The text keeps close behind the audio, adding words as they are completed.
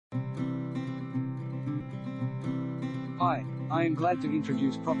Hi, I am glad to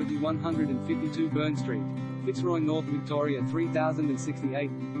introduce property 152 Byrne Street, Fitzroy, North Victoria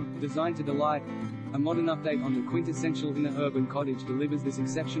 3068. Designed to delight. A modern update on the quintessential inner urban cottage delivers this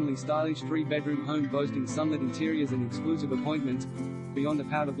exceptionally stylish 3-bedroom home boasting sunlit interiors and exclusive appointments. Beyond a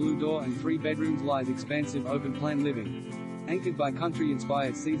powder blue door and 3 bedrooms lies expansive open-plan living. Anchored by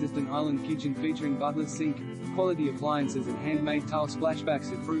country-inspired Caesarstone Island kitchen featuring butler's sink, quality appliances and handmade tile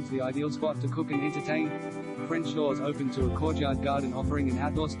splashbacks, it proves the ideal spot to cook and entertain. French doors open to a courtyard garden offering an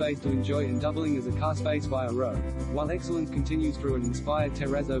outdoor space to enjoy and doubling as a car space via row, while excellence continues through an inspired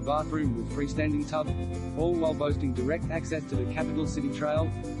terrazzo bathroom with freestanding tub, all while boasting direct access to the capital city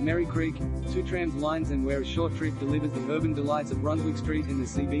trail, Merry Creek, 2 tram lines and where a short trip delivers the urban delights of Brunswick Street in the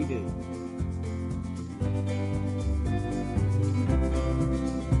CBD.